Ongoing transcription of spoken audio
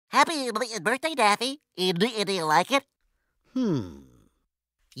Happy birthday, Daffy. Do you like it?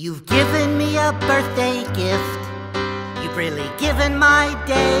 You've given me a birthday gift. You've really given my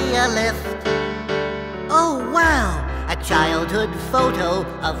day a lift. Oh, wow, a childhood photo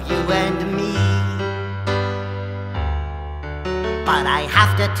of you and me. But I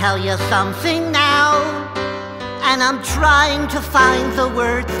have to tell you something now, and I'm trying to find the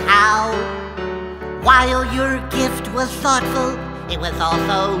words how. While your gift was thoughtful, it was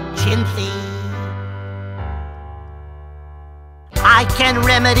also chintzy. I can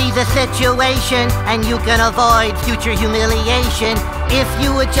remedy the situation, and you can avoid future humiliation if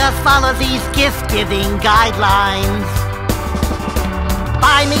you would just follow these gift-giving guidelines.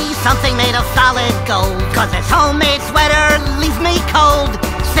 Buy me something made of solid gold, 'cause this homemade sweater leaves me cold.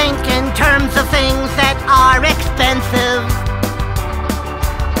 Think in terms of things that are expensive.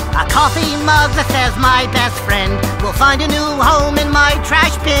 A coffee mug that says my best friend will find a new home in my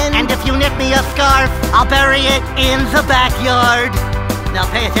trash bin. And if you knit me a scarf, I'll bury it in the backyard. Now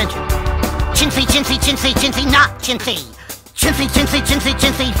pay attention. Chintzy, chintzy, chintzy, chintzy, not chintzy. Chintzy, chintzy, chintzy,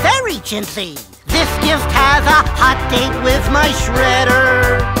 chintzy, very chintzy. This gift has a hot date with my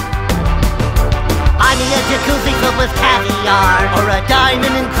shredder. Buy me a jacuzzi filled with caviar, or a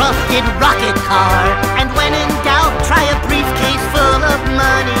diamond-encrusted rocket car. And when in doubt, try a briefcase full of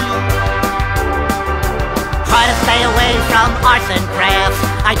money. Try to stay away from arts and crafts.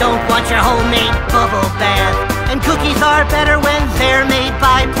 I don't want your homemade bubble bath. And cookies are better when they're made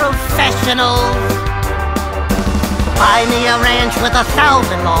by professionals. Buy me a ranch with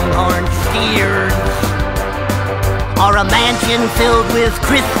 1,000 longhorn steers, or a mansion filled with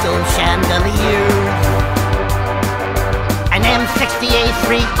crystal chandeliers. An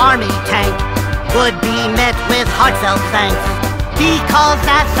M68-3 Army tank would be met with heartfelt thanks, because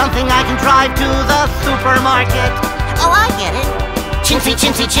that's something I can drive to the supermarket. Oh, I get it. Chintzy,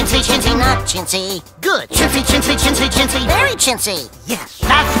 chintzy, chintzy, chintzy, not chintzy. Good. Chintzy, chintzy, chintzy, chintzy. Very chintzy. Yes.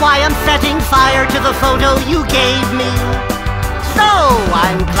 That's why I'm setting fire to the photo you gave me. So,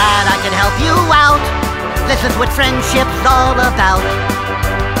 I'm glad I could help you out. This is what friendship's all about.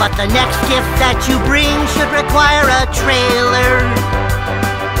 But the next gift that you bring should require a trailer.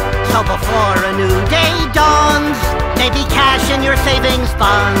 So before a new day dawns, maybe cash in your savings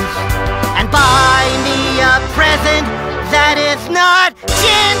bonds and buy me a present that is not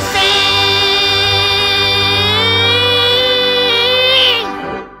chintzy!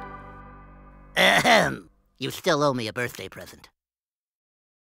 Ahem. You still owe me a birthday present.